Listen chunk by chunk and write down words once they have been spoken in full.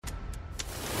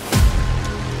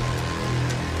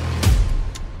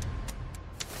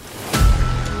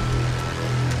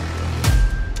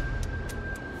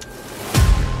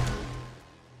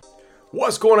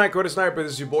What's going on, Credit Sniper?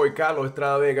 This is your boy Carlos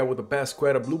Estrada Vega with the best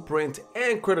credit blueprint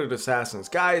and credit assassins.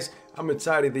 Guys, I'm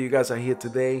excited that you guys are here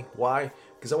today. Why?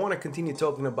 Because I want to continue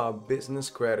talking about business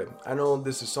credit. I know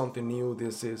this is something new.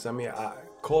 This is,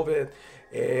 COVID,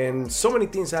 and so many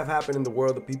things have happened in the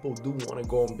world that people do want to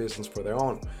go on business for their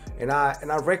own. And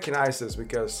I recognize this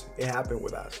because it happened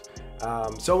with us.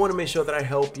 So I want to make sure that I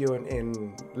help you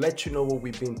and let you know what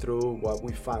we've been through, what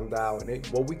we found out, and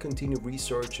what we continue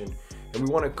researching. And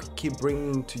we want to keep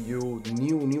bringing to you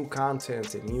new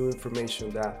content and new information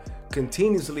that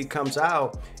continuously comes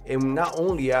out. And not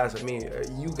only us,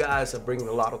 you guys are bringing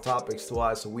a lot of topics to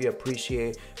us, so we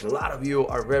appreciate. And a lot of you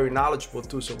are very knowledgeable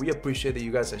too, so we appreciate that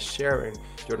you guys are sharing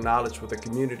your knowledge with the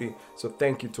community. So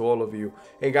thank you to all of you.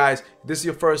 Hey guys, if this is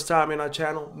your first time in our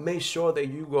channel, make sure that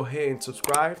you go ahead and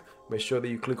subscribe. Make sure that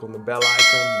you click on the bell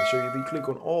icon. Make sure you click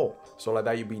on all, so like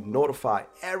that you'll be notified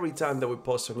every time that we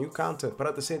post a new content. But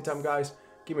at the same time, guys,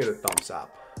 give me the thumbs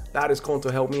up. That is going to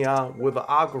help me out with the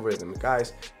algorithm.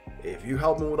 Guys, if you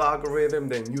help me with the algorithm,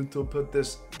 then YouTube put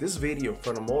this video in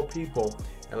front of more people,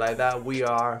 and like that we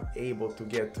are able to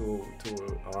get to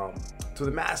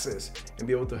the masses and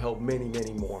be able to help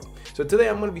many more. So today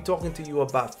I'm going to be talking to you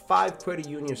about 5 credit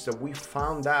unions that we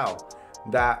found out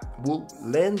that will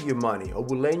lend you money or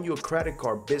will lend you a credit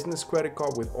card, business credit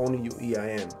card, with only your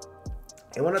EIN.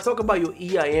 And when I talk about your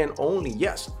EIN only,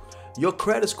 yes, your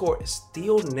credit score is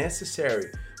still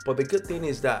necessary, but the good thing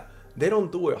is that they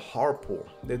don't do a hard pull.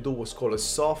 They do what's called a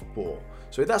soft pull.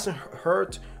 So it doesn't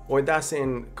hurt, or it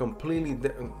doesn't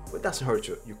hurt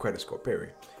your credit score,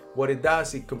 period. What it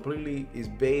does, it completely is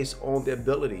based on the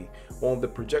ability, on the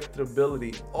projected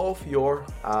ability of your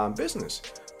business.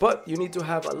 But you need to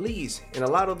have at least, in a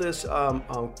lot of this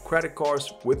credit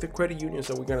cards with the credit unions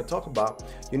that we're going to talk about,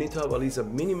 you need to have at least a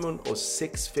minimum of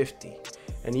 650.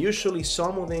 And usually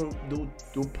some of them do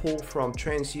pull from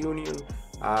TransUnion,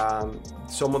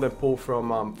 some of them pull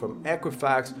from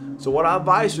Equifax. So what I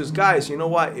advise you is, guys, you know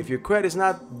what? If your credit is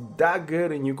not that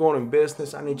good and you're going in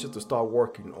business, I need you to start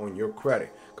working on your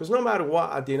credit. Because no matter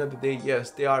what, at the end of the day,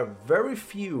 yes, there are very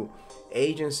few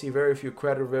agencies, very few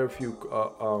credit, very few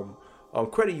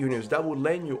credit unions that will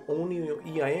lend you only your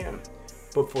EIN.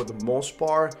 But for the most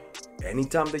part,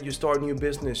 anytime that you start a new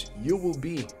business, you will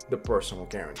be the personal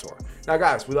guarantor. Now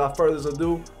guys, without further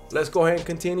ado, let's go ahead and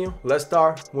continue. Let's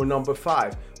start with number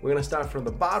 5. We're gonna start from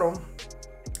the bottom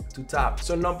to top.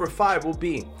 So number 5 will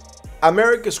be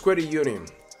America's Credit Union.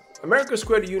 America's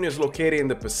Credit Union is located in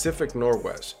the Pacific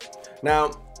Northwest.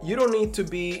 Now, you don't need to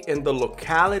be in the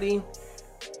locality.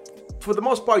 For the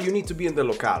most part, you need to be in the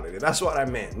locality. That's what I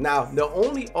meant. Now, the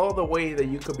only other way that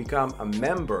you could become a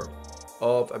member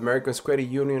of America's Credit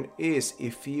Union is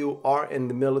if you are in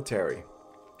the military.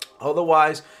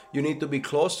 Otherwise, you need to be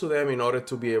close to them in order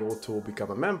to be able to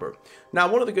become a member.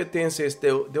 Now, one of the good things is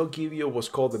they'll give you what's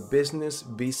called the Business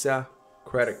Visa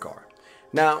credit card.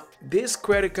 Now, this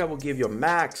credit card will give you a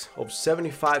max of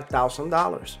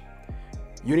 $75,000.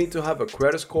 You need to have a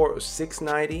credit score of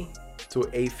 690 to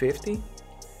 850.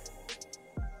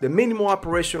 The minimum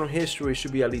operational history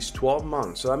should be at least 12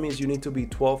 months. So that means you need to be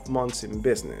 12 months in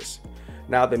business.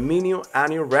 Now, the minimum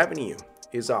annual revenue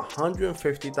is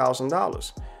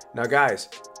 $150,000. Now, guys,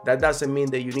 that doesn't mean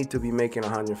that you need to be making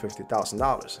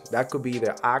 $150,000. That could be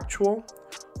the actual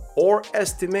or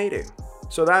estimated.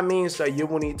 So that means that you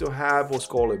will need to have what's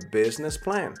called a business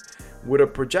plan with a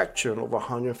projection of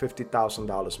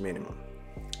 $150,000 minimum.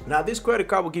 Now, this credit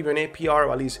card will give you an APR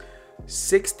of at least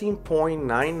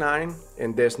 16.99,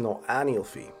 and there's no annual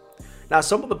fee. Now,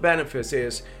 some of the benefits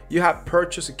is you have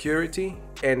purchase security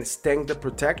and extended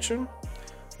protection.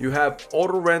 You have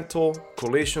auto rental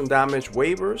collision damage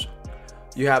waivers.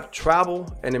 You have travel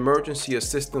and emergency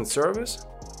assistance service.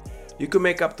 You can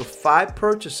make up to 5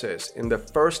 purchases in the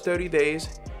first 30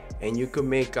 days, and you can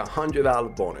make a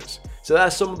 $100 bonus. So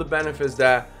that's some of the benefits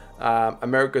that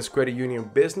America's Credit Union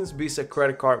Business Visa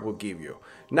credit card will give you.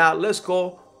 Now, let's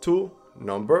go to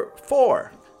number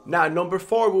 4. Now, number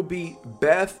 4 will be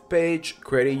Bethpage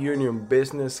Credit Union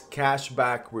Business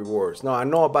Cashback Rewards. Now, I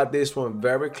know about this one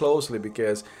very closely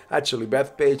because actually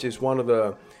Bethpage is one of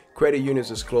the credit unions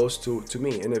that's close to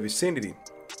me in the vicinity.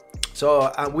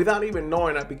 So without even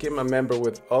knowing, I became a member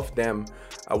of them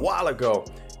a while ago.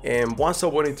 And once I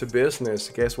went into business,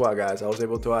 guess what, guys? I was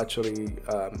able to actually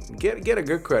get a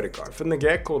good credit card. From the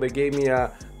get-go, they gave me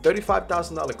a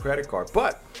 $35,000 credit card.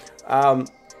 But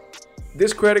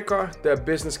this credit card, the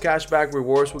Business Cashback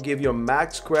Rewards, will give you a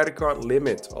max credit card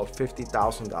limit of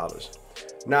 $50,000.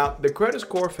 Now, the credit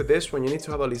score for this one, you need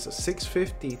to have at least a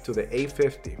 650 to the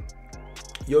 850.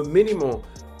 Your minimum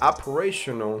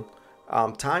operational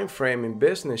time frame in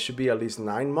business should be at least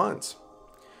 9 months.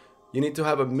 You need to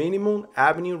have a minimum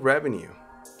annual revenue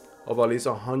of at least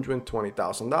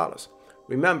 $120,000.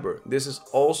 Remember, this is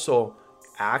also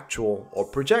actual or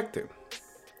projected.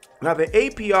 Now the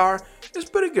APR is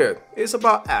pretty good. It's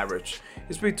about average.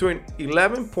 It's between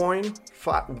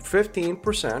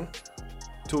 11.15%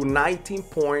 to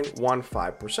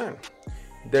 19.15%.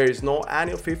 There is no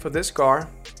annual fee for this car.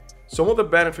 Some of the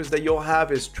benefits that you'll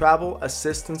have is travel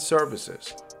assistance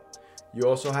services. You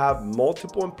also have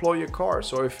multiple employer cars.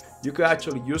 So if you could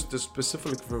actually use this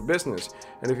specifically for business,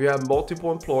 and if you have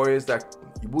multiple employees that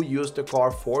will use the car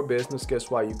for business,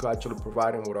 guess what? You could actually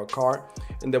provide them with a car,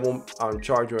 and they won't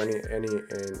charge you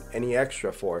any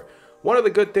extra for it. One of the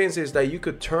good things is that you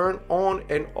could turn on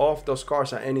and off those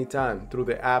cars at any time through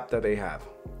the app that they have.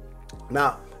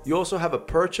 Now, you also have a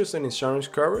purchase and insurance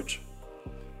coverage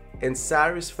and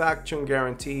satisfaction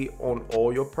guarantee on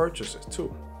all your purchases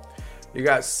too. You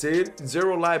got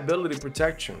zero liability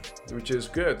protection, which is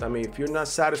good. I mean, if you're not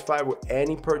satisfied with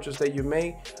any purchase that you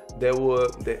make,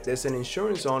 there's an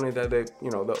insurance on it that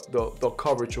they'll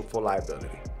cover you for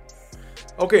liability.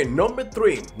 Okay, number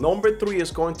three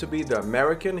is going to be the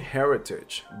American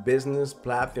Heritage Business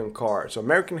Platinum Card. So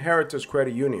American Heritage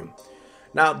Credit Union.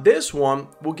 Now this one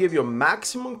will give you a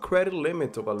maximum credit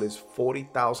limit of at least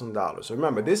 $40,000. So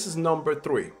remember, this is number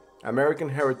 3, American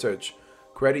Heritage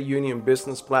Credit Union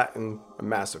Business Platinum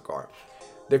MasterCard.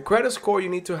 The credit score you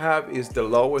need to have is the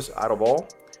lowest out of all.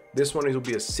 This one will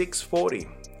be a 640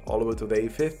 all the way to the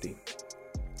 850.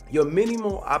 Your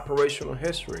minimal operational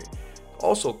history,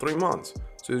 also 3 months.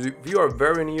 So if you are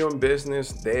very new in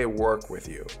business, they work with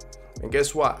you. And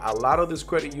guess what? A lot of these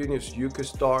credit unions, you could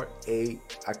start an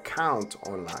account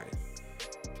online.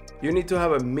 You need to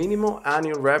have a minimal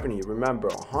annual revenue. Remember,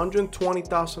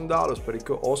 $120,000, but it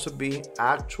could also be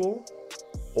actual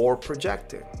or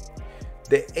projected.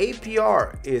 The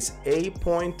APR is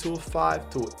 8.25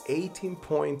 to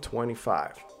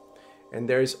 18.25. And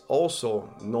there is also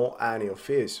no annual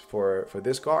fees for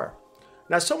this car.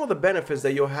 Now, some of the benefits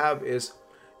that you'll have is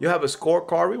you have a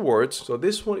scorecard rewards. So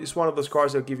this one is one of those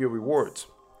cards that give you rewards.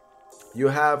 You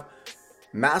have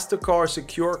MasterCard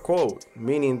secure quote,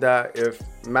 meaning that if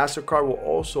MasterCard will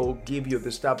also give you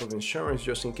this type of insurance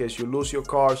just in case you lose your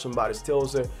car, somebody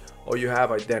steals it, or you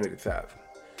have identity theft.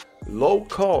 Low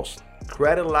cost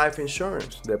credit life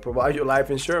insurance. They provide you life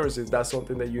insurance if that's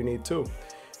something that you need too.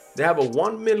 They have a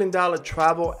 $1 million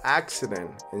travel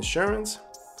accident insurance.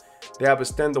 They have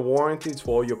extended warranties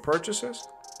for all your purchases.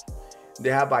 They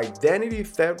have identity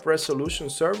theft resolution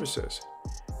services,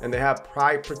 and they have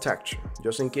price protection,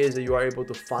 just in case that you are able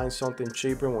to find something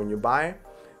cheaper when you buy it,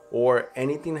 or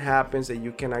anything happens that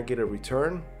you cannot get a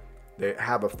return. They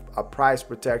have a price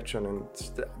protection, and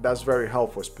that's very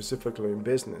helpful, specifically in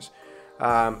business.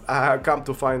 I have come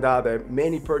to find out that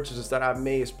many purchases that I've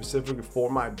made specifically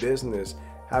for my business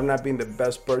have not been the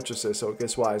best purchases. So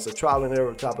guess what? It's a trial and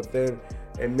error type of thing.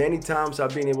 And many times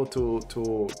I've been able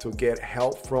to get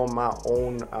help from my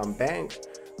own bank,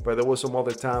 but there were some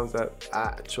other times that I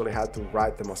actually had to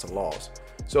write them as a loss.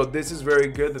 So this is very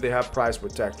good that they have price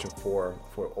protection for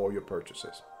all your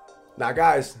purchases. Now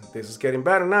guys, this is getting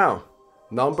better now.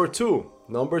 Number two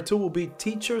will be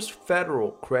Teachers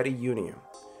Federal Credit Union.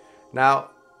 Now,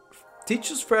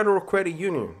 Teachers Federal Credit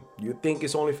Union, you think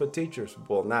it's only for teachers?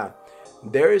 Well, now,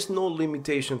 there is no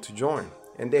limitation to join,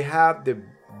 and they have the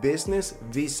Business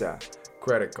Visa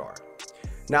credit card.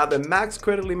 Now, the max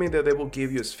credit limit that they will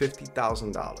give you is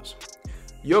 $50,000.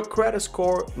 Your credit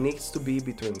score needs to be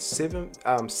between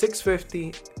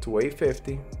 650 to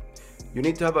 850. You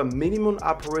need to have a minimum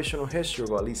operational history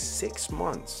of at least 6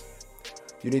 months.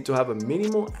 You need to have a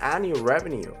minimum annual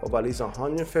revenue of at least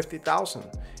 $150,000,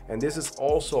 and this is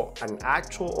also an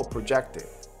actual or projected.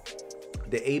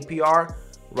 The APR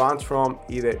runs from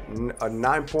either a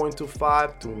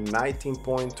 9.25 to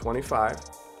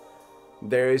 19.25.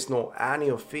 There is no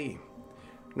annual fee.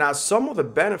 Now, some of the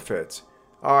benefits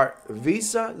are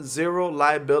Visa Zero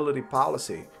Liability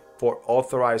Policy for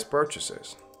authorized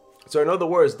purchases. So in other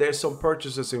words, there's some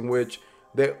purchases in which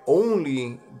they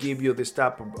only give you this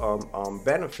type of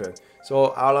benefit. So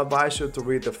I'll advise you to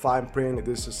read the fine print if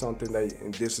this is something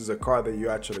that this is a car that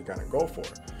you're actually gonna go for.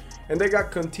 And they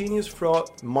got continuous fraud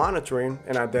monitoring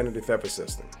and identity theft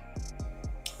system.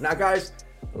 Now guys,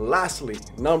 lastly,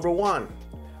 number 1,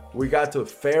 we got to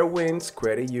Fairwinds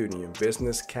Credit Union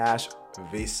Business Cash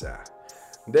Visa.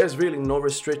 There's really no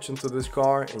restriction to this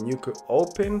card, and you could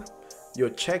open your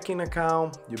checking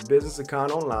account, your business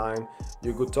account online.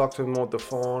 You could talk to them on the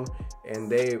phone,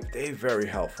 and they're very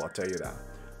helpful, I'll tell you that.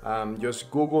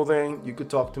 Just Google them. You could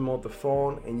talk to them on the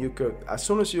phone, and you could, as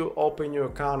soon as you open your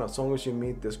account, as long as you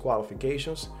meet these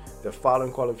qualifications, the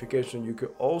following qualification, you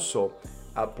could also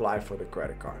apply for the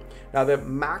credit card. Now, the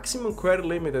maximum credit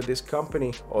limit that this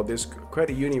company or this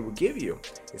credit union will give you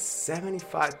is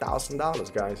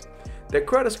 $75,000, guys. The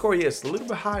credit score is a little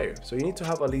bit higher, so you need to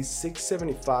have at least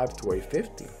 675 to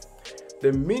 850.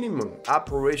 The minimum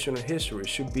operational history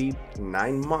should be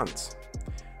 9 months.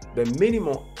 The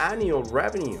minimum annual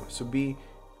revenue should be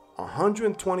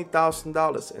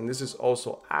 $120,000, and this is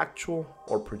also actual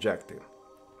or projected.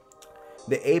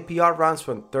 The APR runs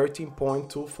from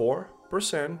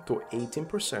 13.24% to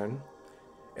 18%,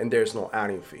 and there's no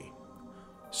annual fee.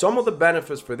 Some of the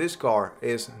benefits for this car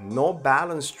is no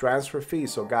balance transfer fee.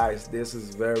 So guys, this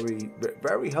is very,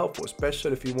 very helpful,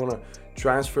 especially if you want to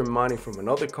transfer money from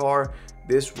another car.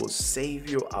 This will save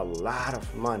you a lot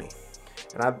of money.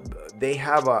 And they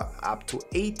have up to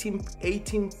 18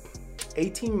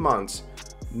 months,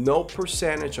 no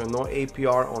percentage or no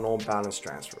APR on all balance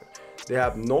transfer. They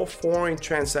have no foreign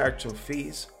transaction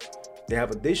fees. They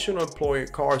have additional employee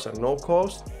cars at no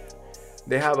cost.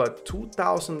 They have a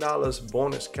 $2,000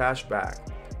 bonus cashback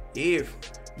if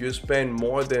you spend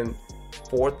more than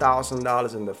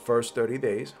 $4,000 in the first 30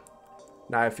 days.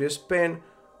 Now, if you spend,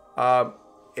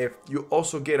 if you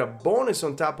also get a bonus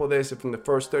on top of this, if in the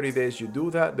first 30 days you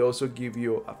do that, they also give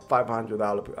you a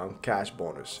 $500 cash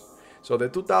bonus. So the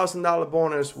 $2,000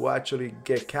 bonus will actually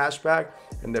get cash back,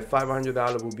 and the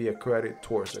 $500 will be a credit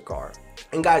towards the car.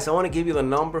 And guys, I want to give you the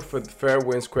number for the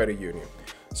Fairwinds Credit Union.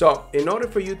 So in order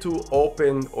for you to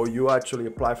open or you actually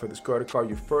apply for this credit card,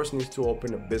 you first need to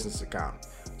open a business account.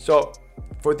 So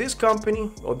for this company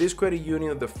or this credit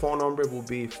union, the phone number will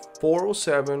be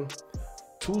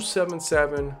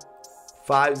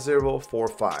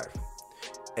 407-277-5045.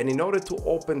 And in order to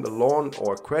open the loan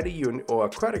or a credit union or a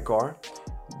credit card,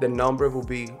 the number will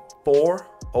be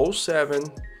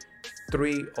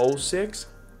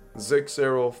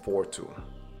 407-306-6042.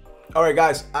 All right,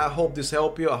 guys, I hope this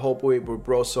helped you. I hope we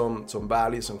brought some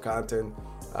value, some content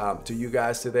to you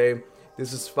guys today.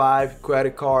 This is 5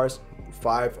 credit cards,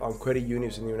 5 credit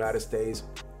unions in the United States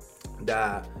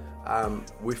that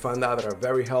we found out that are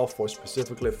very helpful,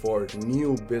 specifically for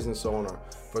new business owner,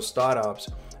 for startups.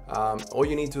 All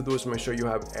you need to do is make sure you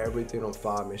have everything on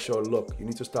file. Make sure, look, you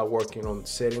need to start working on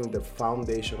setting the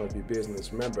foundation of your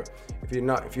business. Remember, if you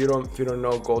don't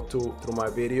know, go through my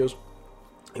videos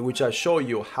in which I show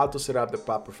you how to set up the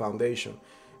proper foundation.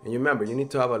 And you remember, you need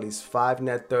to have at least 5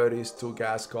 net 30s, 2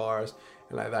 gas cars,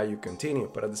 and like that you continue.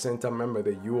 But at the same time, remember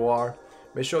that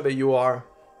make sure that you have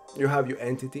your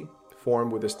entity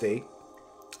formed with the state.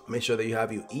 Make sure that you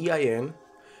have your EIN,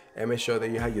 and make sure that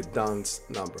you have your DUNS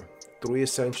number. 3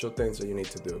 essential things that you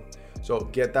need to do. So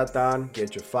get that done,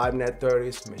 get your 5 net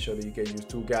 30s, make sure that you get your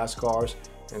 2 gas cars,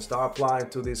 and start applying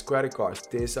to these credit cards.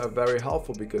 These are very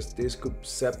helpful because this could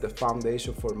set the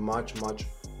foundation for much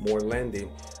more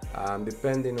lending,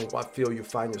 depending on what field you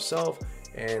find yourself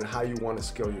and how you want to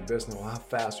scale your business or how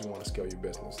fast you want to scale your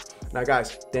business. Now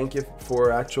guys, thank you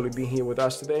for actually being here with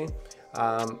us today.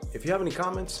 If you have any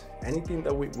comments, anything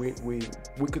that we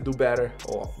could do better,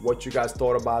 or what you guys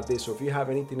thought about this, or if you have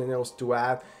anything else to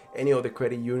add, any other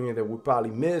credit union that we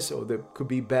probably missed or that could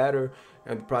be better,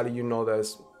 and probably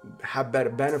that's have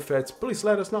better benefits, please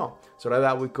let us know so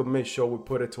that we could make sure we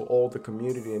put it to all the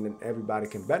community and then everybody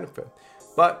can benefit.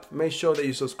 But make sure that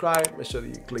you subscribe, make sure that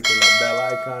you click on that bell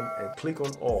icon and click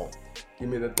on all. Give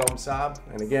me the thumbs up,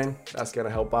 and again, that's gonna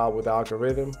help out with the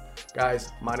algorithm. Guys,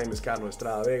 my name is Carlos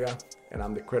Estrada Vega, and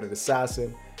I'm the Credit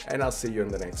Assassin, and I'll see you in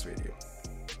the next video.